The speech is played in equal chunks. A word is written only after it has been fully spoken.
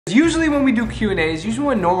Usually when we do Q&As, usually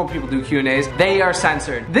when normal people do Q&As, they are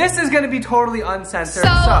censored. This is gonna be totally uncensored. So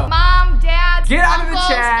mom, dad, get out of the uncles,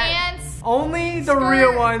 chat. aunts, only the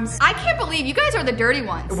real ones. I can't believe you guys are the dirty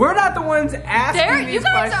ones. We're not the ones asking these you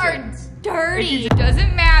guys questions. are dirty. It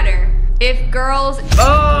doesn't matter if girls like,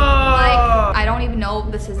 I don't even know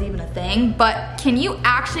if this is even a thing, but can you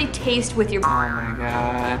actually taste with your— Oh my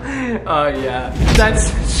god. Oh yeah,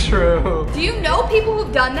 that's true. Do you know people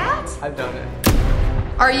who've done that? I've done it.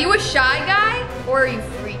 Are you a shy guy or are you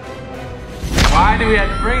freak? Why do we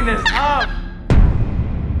have to bring this up?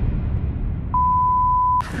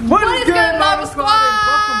 What is good, Marble Squad?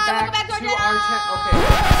 Welcome back to our channel. Okay.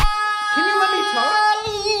 Can you let me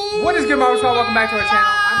talk? What is good, Marble Squad? Welcome back to our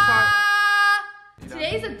channel. I'm sorry.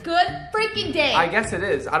 Today's a good freaking day. I guess it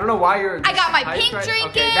is. I don't know why you're— I got my pink drink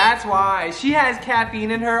Okay, in. that's why. She has caffeine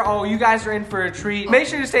in her. Oh, you guys are in for a treat. Make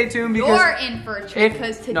sure to stay tuned because— You're in for a treat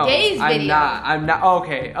because today's video— I'm not.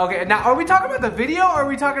 Okay. Now, are we talking about the video or are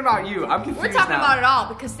we talking about you? I'm confused. We're talking about it all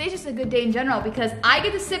because today's just a good day in general because I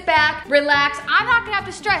get to sit back, relax. I'm not gonna have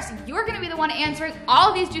to stress. You're gonna be the one answering all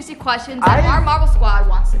of these juicy questions that our Marble Squad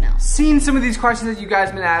wants to know. Seen some of these questions that you guys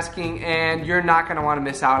have been asking, and you're not gonna want to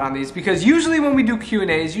miss out on these because usually when we do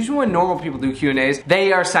Q&As, usually when normal people do Q&As,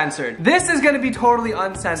 they are censored. This is gonna be totally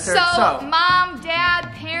uncensored. So mom,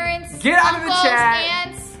 dad, parents, get out of the uncles, chat.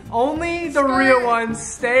 aunts, only the real ones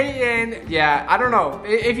stay in. Yeah, I don't know.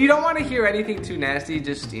 If you don't want to hear anything too nasty,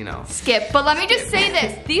 just, you know, skip. But let me just say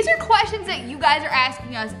this. These are questions that you guys are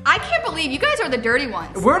asking us. I can't believe you guys are the dirty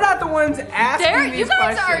ones. We're not the ones asking these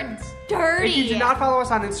questions. You guys are dirty. If you do not follow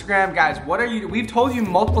us on Instagram, guys, what are you— we've told you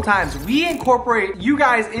multiple times, we incorporate you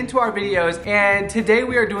guys into our videos, and today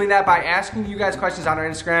we are doing that by asking you guys questions on our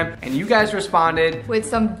Instagram, and you guys responded with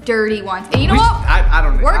some dirty ones. And you know what? I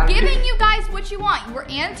don't know. We're giving you guys what you want. We're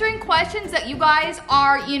answering questions that you guys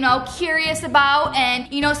are, you know, curious about,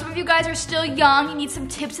 and you know, some of you guys are still young. You need some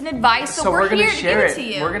tips and advice, so we're here to give it to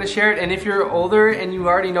you. We're gonna share it, and if you're older and you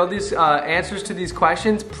already know these answers to these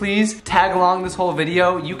questions, please tag along this whole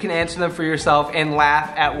video. You can answer them for yourself and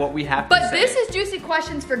laugh at what we have to say. But this is juicy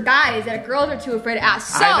questions for guys that girls are too afraid to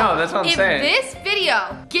ask. So I know, that's what I'm saying. If this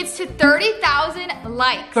video gets to 30,000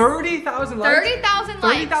 likes, 30,000 likes,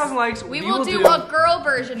 30,000 likes, we will do a girl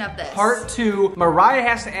version of this. Part 2, Mariah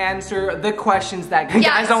has to answer the questions that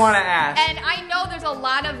guys don't want to ask. And I know there's a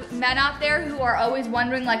lot of men out there who are always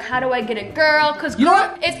wondering, like, how do I get a girl? Because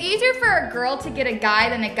it's easier for a girl to get a guy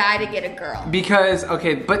than a guy to get a girl. Because,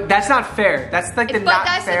 okay, but that's not fair. That's like the not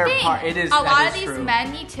fair part. It is. A lot of these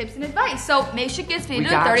men need tips and advice. So make sure it gets video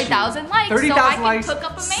to 30,000 likes. 30,000 likes. Hook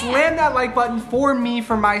up a man. Slam that like button for me,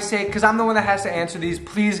 for my sake, because I'm the one that has to answer these.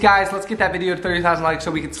 Please, guys, let's get that video to 30,000 likes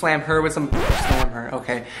so we can slam her with some— slam her,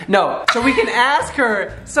 okay. No, so we can ask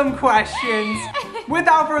her some questions.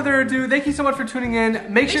 Without further ado, thank you so much for tuning in.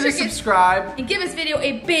 Make sure to subscribe. And give this video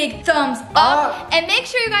a big thumbs up. And make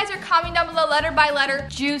sure you guys are commenting down below letter by letter,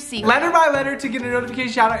 juicy. Letter by letter to get a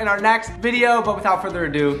notification shout out in our next video. But without further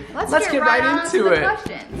ado, let's get right into it.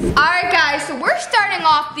 Alright guys, so we're starting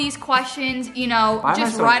off these questions, you know,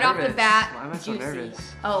 just right off the bat. Why am I so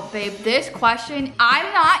nervous? Oh babe, this question,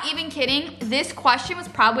 I'm not even kidding. This question was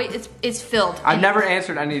probably, it's filled. I've never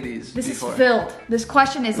answered any of these before. This is filled. This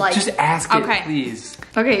question is like— just ask it, please.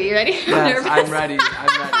 Okay, you ready? Yes, I'm ready. I'm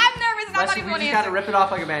ready. I'm nervous. I'm not even We just gotta rip it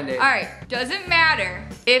off like a Band-Aid. Alright, doesn't matter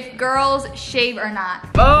if girls shave or not.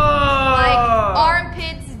 Oh! Like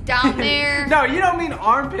armpits down there. No, you don't mean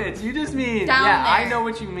armpits. You just mean— down there. I know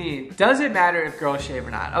what you mean. Does it matter if girls shave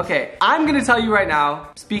or not? Okay, I'm gonna tell you right now,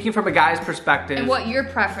 speaking from a guy's perspective. And what your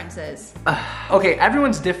preference is. Okay,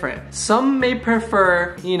 everyone's different. Some may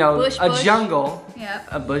prefer, you know, a jungle. Yep.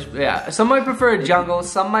 A bush, yeah. Some might prefer a jungle,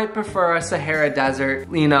 some might prefer a Sahara desert,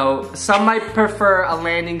 you know, some might prefer a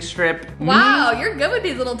landing strip. Wow, you're good with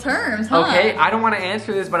these little terms, huh? Okay, I don't want to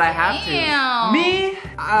answer this, but I have to. Me,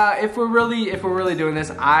 if we're really doing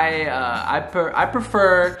this, I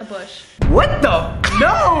prefer a bush. What the?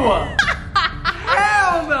 No!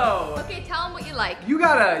 Hell no! Okay, tell them what you like. You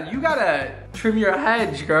gotta trim your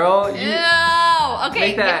hedge, girl. No. Okay,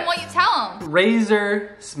 give them what you tell them.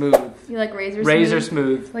 Razor smooth. You like razor smooth? Razor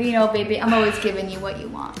smooth. Well, you know, baby, I'm always giving you what you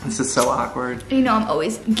want. This is so awkward. You know, I'm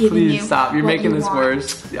always giving you. Please stop. You're making this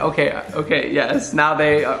worse. Okay, yes. Now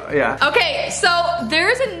yeah. Okay, so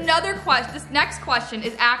there's another question. This next question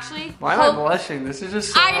is actually— why am I blushing? This is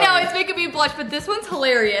just so I know, it's making me blush, but this one's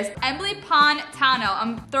hilarious. Emily Pontano,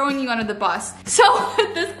 I'm throwing you under the bus. So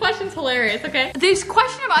this question's hilarious, okay? This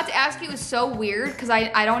question I'm about to ask you is so weird because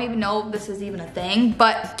I don't even know if this is even a thing,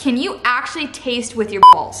 but can you actually taste with your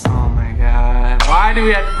balls? Oh my god. Why do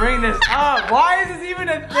we have to bring this up? Why is this even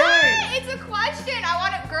a thing? It's a question. I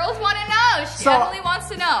want girls want to know. Emily wants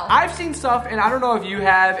to know. I've seen stuff, and I don't know if you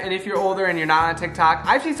have, and if you're older and you're not on TikTok,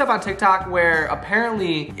 I've seen stuff on TikTok where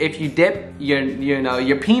apparently if you dip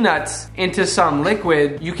your peanuts into some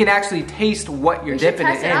liquid, you can actually taste what you're dipping it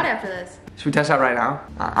in. We should test it out after this. Should we test that right now?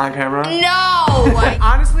 On camera? No!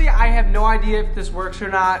 Honestly, I have no idea if this works or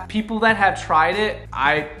not. People that have tried it,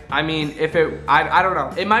 I mean, I don't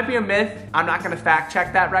know. It might be a myth. I'm not gonna fact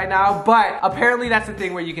check that right now, but apparently that's the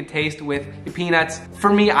thing where you can taste with the peanuts.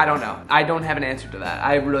 For me, I don't know. I don't have an answer to that.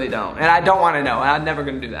 I really don't. And I don't wanna know. I'm never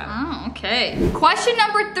gonna do that. Oh, okay. Question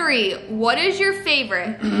number 3. What is your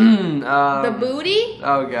favorite? The booty?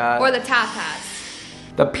 Oh, God. Or the tatas?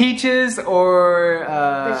 The peaches or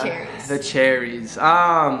the cherries. The cherries.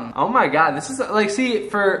 Oh my God, this is like, see,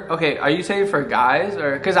 okay, are you saying for guys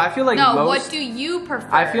or, cause I feel like what do you prefer?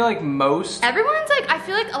 I feel like most. Everyone's like, I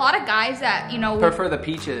feel like a lot of guys that, prefer the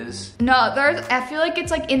peaches. No, I feel like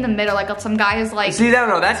it's like in the middle, like some guys like. See,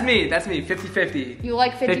 no, that's me, 50-50. You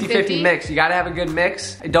like 50-50? mix, you gotta have a good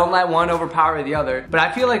mix. Don't let one overpower the other. But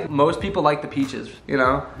I feel like most people like the peaches,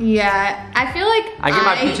 Yeah, I feel like I get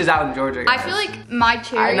my peaches out in Georgia, guys. I feel like my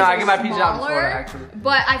cherries I get my smaller, peaches out in Florida, actually.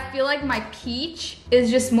 But I feel like my peach is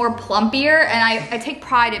just more plumpier, and I take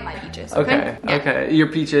pride in my peaches. Okay. Okay. Your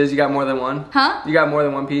peaches, you got more than one? Huh? You got more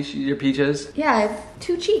than one peach, your peaches? Yeah, I have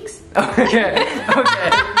 2 cheeks. Okay.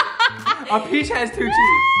 A peach has 2 cheeks.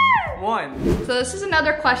 1. So this is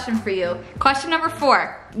another question for you. Question number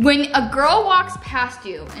 4. When a girl walks past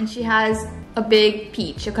you and she has a big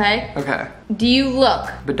peach, okay? Okay. Do you look?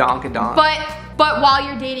 Badonk-a-donk. But while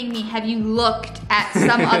you're dating me, have you looked at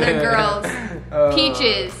some other girls'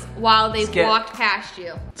 peaches while they've walked past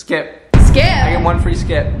you? Skip. Skip? I get 1 free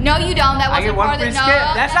skip. No, you don't. That wasn't part of the skip.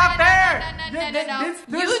 That's not fair.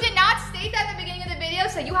 No. You did not state that at the beginning of the video,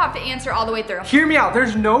 so you have to answer all the way through. Hear me out.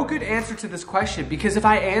 There's no good answer to this question because if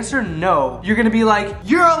I answer no, you're gonna be like,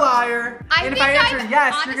 you're a liar. And if I answer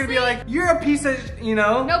yes, you're gonna be like, you're a piece of,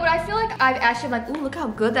 No, but I feel like I've asked you like, ooh, look how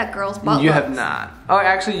good that girl's butt looks. You have not. Oh,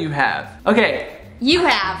 actually you have. Okay. You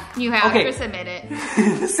have. Okay. Just admit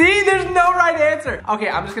it. See, there's no right answer. Okay,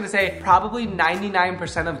 I'm just gonna say probably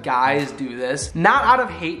 99% of guys do this. Not out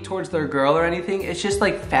of hate towards their girl or anything. It's just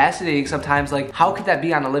like fascinating sometimes. Like, how could that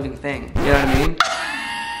be on a living thing? You know what I mean?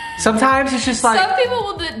 Sometimes it's just like. Some people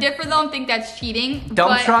will differ though and think that's cheating.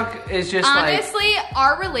 Dump truck is just honestly,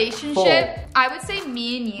 our relationship, I would say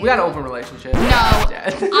me and you. We got an open relationship. No.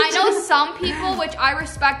 I know some people, which I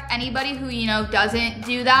respect anybody who, doesn't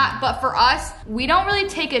do that. But for us, we don't really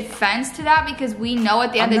take offense to that because we know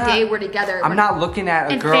at the end of the day we're together. I'm not looking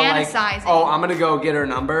at a girl like, oh, I'm gonna go get her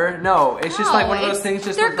number. No, it's just like one of those things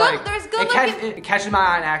just like, it catches my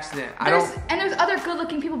eye on accident. And there's other good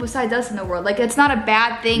looking people besides us in the world. Like, it's not a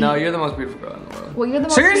bad thing. No, you're the most beautiful girl in the world. Well, you're the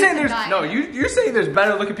most beautiful guy. No, you're saying there's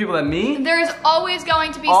better looking people than me? There's always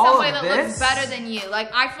going to be somebody that looks better than you. Like,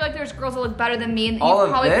 I feel like there's girls that look better than me, and you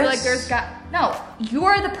probably feel like there's no,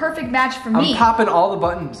 you're the perfect match for me. I'm popping all the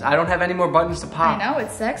buttons. I don't have any more buttons to pop. I know,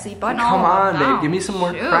 it's sexy. Come on, babe. Give me some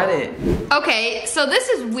more credit. Okay, so this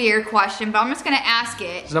is a weird question, but I'm just gonna ask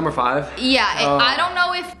it. It's number 5? Yeah, I don't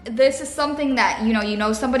know if this is something that, you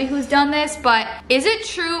know somebody who's done this, but is it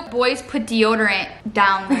true boys put deodorant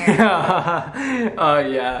down there? Oh,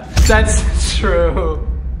 yeah. That's true.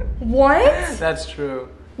 What? That's true.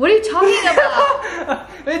 What are you talking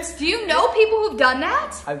about? Do you know people who've done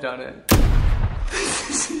that? I've done it.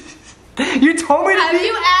 You told me to Have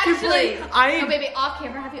you actually? No, baby, off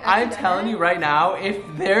camera, have you actually? I'm telling you right now, if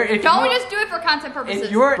don't we just do it for content purposes?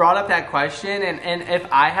 If you brought up that question, and if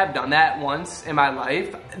I have done that once in my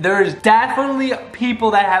life, there's definitely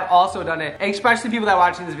people that have also done it, especially people that are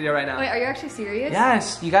watching this video right now. Wait, are you actually serious?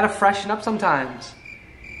 Yes, you gotta freshen up sometimes.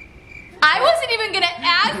 I wasn't even gonna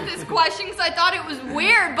ask this question because I thought it was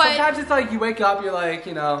weird, but sometimes it's like you wake up, you're like,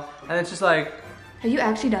 and it's just like. Have you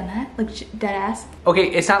actually done that? Like dead ass?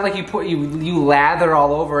 Okay, it's not like you lather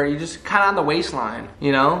all over it. You just kind of on the waistline,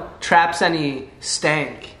 traps any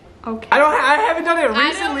stank. Okay. I haven't done it recently.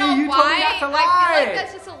 I don't know you why. told me not to lie. I feel like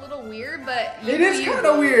that's just a little weird, but it is kind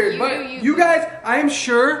of weird. But you guys, I'm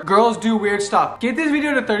sure girls do weird stuff. Get this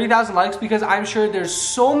video to 30,000 likes because I'm sure there's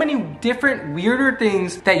so many different weirder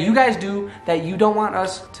things that you guys do that you don't want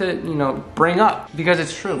us to, bring up because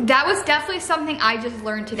it's true. That was definitely something I just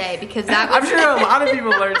learned today because that was I'm sure a lot of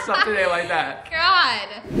people learned stuff today like that.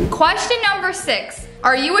 God. Question number 6.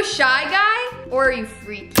 Are you a shy guy or are you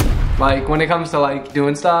freaky? Like when it comes to like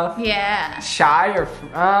doing stuff? Yeah. Shy or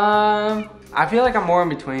I feel like I'm more in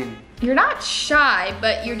between. You're not shy,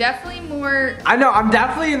 but you're definitely more. I know, I'm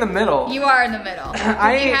definitely in the middle. You are in the middle. You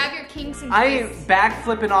have your kinks and I ain't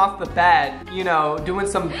backflipping off the bed, doing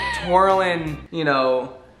some twirling,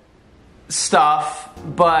 stuff,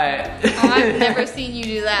 but I've never seen you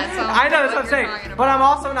do that. So I know, that's what I'm saying. But I'm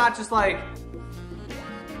also not just like,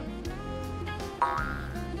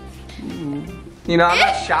 you know, I'm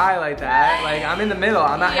not shy like that. Like, I'm in the middle.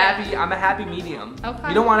 I'm not happy. I'm a happy medium. Okay.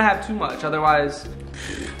 You don't want to have too much, otherwise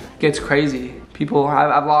it gets crazy. People,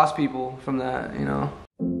 I've lost people from that, you know.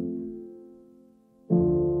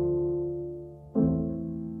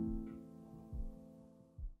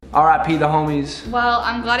 R.I.P. the homies. Well,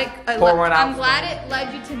 I'm glad it. I'm glad it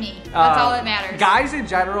led you to me. That's all that matters. Guys in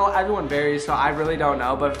general, everyone varies, so I really don't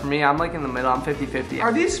know. But for me, I'm like in the middle. I'm 50-50.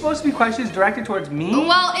 Are these supposed to be questions directed towards me?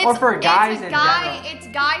 Well, it's, or for guys in general? It's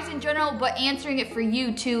guys in general, but answering it for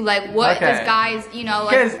you too. Like, what does guys, you know?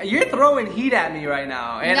 Because like, you're throwing heat at me right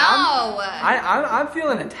now, and no, I'm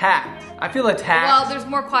feeling attacked. I feel attacked. Well, there's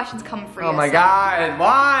more questions coming for you. Oh my God,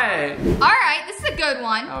 why? All right, this is a good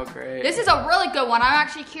one. Oh, great. This is a really good one. I'm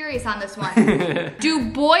actually curious on this one.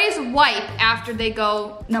 Do boys wipe after they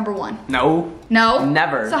go number one? No. No?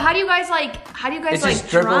 Never. So how do you guys like,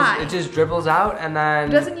 dry? It just dribbles out and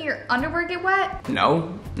then. Doesn't your underwear get wet?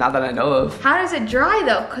 No, not that I know of. How does it dry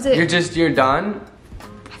though? Cause you're done.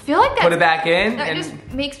 I feel like that. Put it back in. That just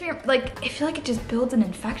makes me like, I feel like it just builds an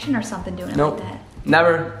infection or something doing it like that.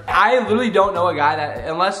 Never. I literally don't know a guy that,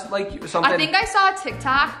 unless like something. I think I saw a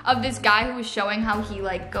TikTok of this guy who was showing how he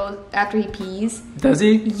like goes after he pees. Does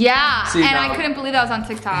he? Yeah. See, and I couldn't believe that was on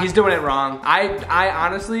TikTok. He's doing it wrong. I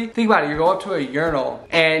honestly, think about it. You go up to a urinal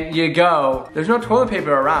and you go, there's no toilet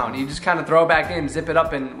paper around. You just kind of throw it back in, zip it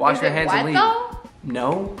up and wash your hands and leave. Though?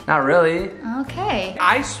 No, not really. Okay.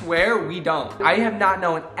 I swear we don't. I have not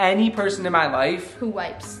known any person in my life who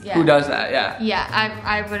wipes. Yeah. Who does that, yeah. Yeah,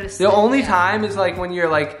 I would assume. The only time is like when you're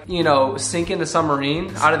like, you know, sinking the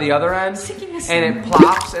submarine out of the other end. Sinking the submarine. And it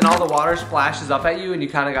plops and all the water splashes up at you and you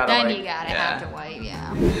kind of gotta then wipe. you gotta have to wipe,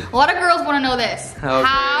 yeah. A lot of girls wanna know this.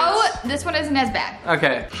 This one isn't as bad.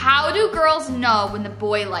 Okay. How do girls know when the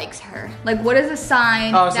boy likes her? Like, what is a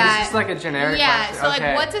sign so this is like a generic question. So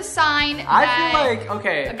like, what's a sign I that feel like,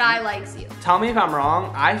 okay, a guy likes you? Tell me if I'm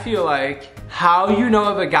wrong. I feel like how you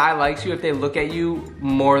know if a guy likes you if they look at you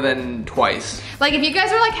more than twice. Like if you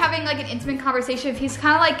guys are like having like an intimate conversation, if he's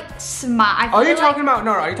kind of like smile. Are you talking about,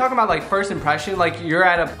 no, are you talking about like first impression? Like you're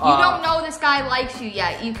at a, you don't know this guy likes you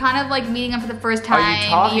yet. You kind of like meeting him for the first time. Are you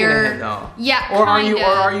talking to him though? Yeah, or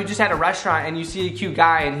are you just at a restaurant and you see a cute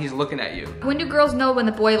guy and he's looking at you? When do girls know when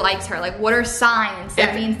the boy likes her? Like what are signs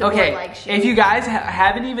that means the boy likes you? If you guys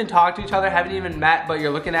haven't even talked to each other, haven't even met, but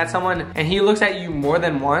you're looking at someone and he looks at you more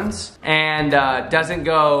than once and doesn't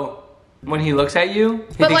go when he looks at you.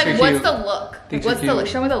 But like, what's the look? What's the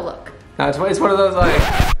look? It's one of those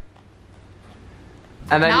like.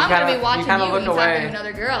 And then now you I'm gonna be watching you look away. Talking to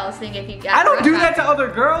another girl, seeing if you got. I don't do that to other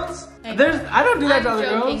girls. I don't do that to other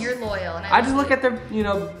girls. You're loyal. And I just look at their, you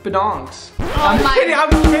know, badongs. Oh I'm kidding. I'm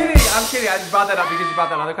kidding. I just brought that up because you brought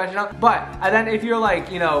that other question up. But and then if you're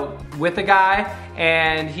like, you know, with a guy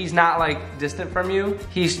and he's not like distant from you,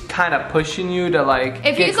 he's kind of pushing you to like.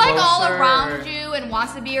 If he's like all around you and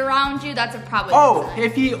wants to be around you, that's probably. Oh,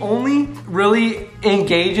 if he only really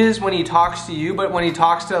engages when he talks to you, but when he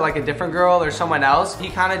talks to like a different girl or someone else, he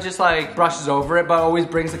kind of just like brushes over it, but always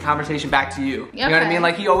brings the conversation back to you. You know what I mean?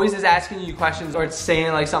 Like he always is asking you questions or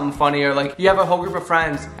saying like something funny, or like you have a whole group of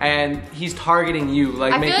friends and he's targeting you,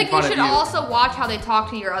 like making fun of you. I feel like you should also watch how they talk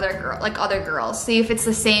to your other girls. See if it's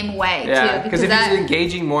the same way too. Because if he's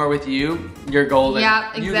engaging more with you, you're golden.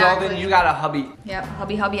 Yeah, exactly. You got a hubby. Yep,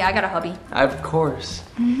 hubby. I got a hubby. Of course.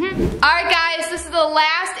 All right, guys, this is the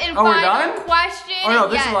last and final question. Oh no,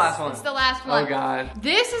 this is the last one. It's the last one. Oh God.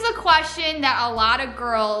 This is a question that a lot of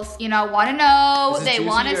girls, you know, want to know. They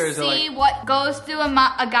want to see what goes through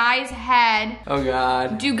a guy's head. Oh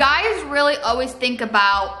God. Do guys really always think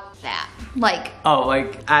about that? Like. Oh,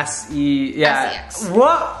 like S-E, yeah. S-E-X.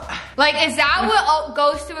 What? Like, is that what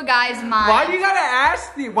goes through a guy's mind? Why do you gotta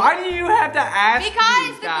ask me? Why do you have to ask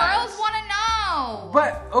Because the girls want to know.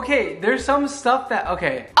 But, okay, there's some stuff that,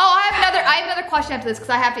 okay. Oh, I have another question after this because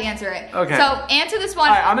I have to answer it. Okay. So, answer this one.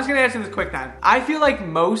 All right, I'm just gonna answer this quick then. I feel like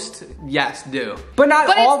most, yes, do. But not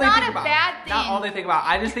all they think about. But it's not a bad thing. Not all they think about.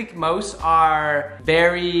 I just think most are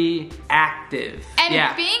very active.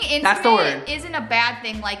 And being intimate isn't a bad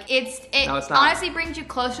thing. Like, it honestly brings you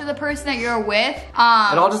closer to the person that you're with. It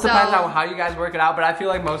all just depends on how you guys work it out, but I feel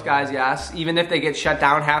like most guys, yes. Even if they get shut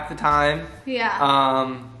down half the time.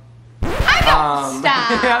 Yeah. Stop.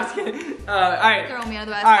 I was kidding. All right. Throw me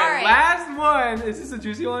under the bus. All right, last one. Is this a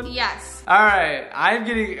juicy one? Yes. All right.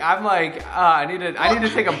 I'm like, I need to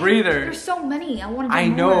take a breather. There's so many. I want to do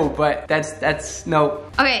more. I know, but that's no.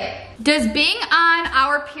 Okay. Does being on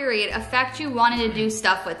our period affect you wanting to do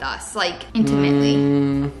stuff with us, like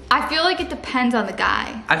intimately? I feel like it depends on the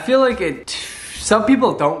guy. I feel like some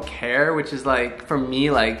people don't care, which is like, for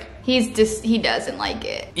me, like, he doesn't like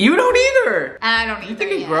it. You don't either. I don't either. You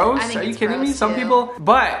think it's gross? Are you kidding me? Some people,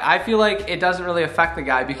 but I feel like it doesn't really affect the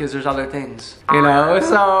guy because there's other things, you know?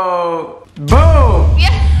 So, boom!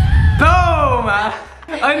 Yeah. Boom!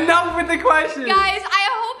 Enough with the questions. Guys, I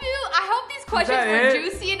hope these questions were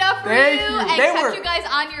juicy enough for you and kept you guys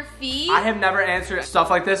on your feet. I have never answered stuff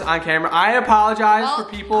like this on camera. I apologize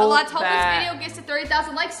for people let's hope this video gets to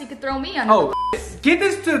 30,000 likes so you can throw me on get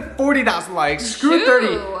this to 40,000 likes. Screw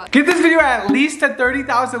 30. Get this video at least to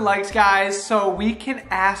 30,000 likes, guys, so we can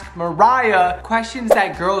ask Mariah questions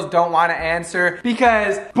that girls don't want to answer,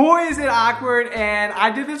 because boy is it awkward, and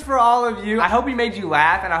I did this for all of you. I hope we made you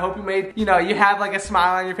laugh, and I hope we made, you have like a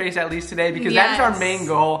smile on your face at least today, because that is our main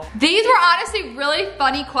goal. These were honestly really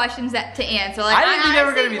funny questions to answer. Like, I didn't think they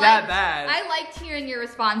were going to be that bad. I liked hearing your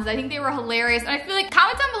responses. I think they were hilarious, and I feel like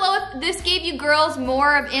comment down below if this gave you girls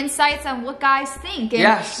more of insights on what guys think. And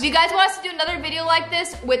yes. If you guys want us to do another video like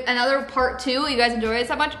this with another part 2, you guys enjoy it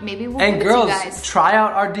so much, maybe we'll and do girls, this, you guys. Try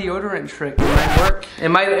out our deodorant trick. It might work. It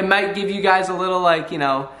might give you guys a little, like,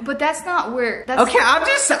 But that's not where. Okay,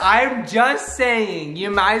 I'm just saying. You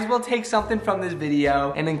might as well take something from this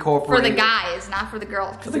video and incorporate for the guys, not for the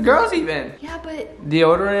girls. For the girls even. Yeah, but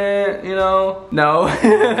deodorant, no.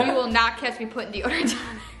 You will not catch me putting deodorant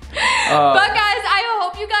on. But guys, I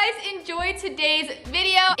hope you guys enjoyed today's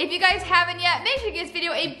video. If you guys haven't yet, make sure you give this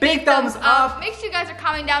video a big thumbs up. Make sure you guys are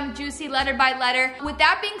commenting down juicy letter by letter. With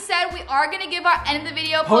that being said, we are gonna give our end of the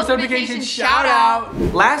video post notification shout out.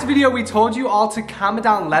 Last video we told you all to comment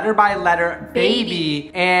down letter by letter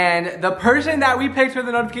baby, and the person that we picked for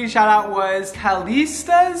the notification shout out was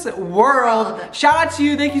Calista's World. Shout out to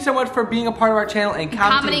you. Thank you so much for being a part of our channel and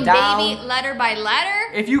commenting down baby letter by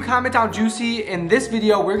letter. If you comment down juicy in this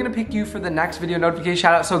video, we're gonna pick you for the next video notification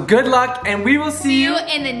shout out. So good luck, and we will see you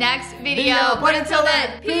in the next video. But until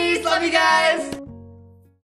then, peace, love you guys.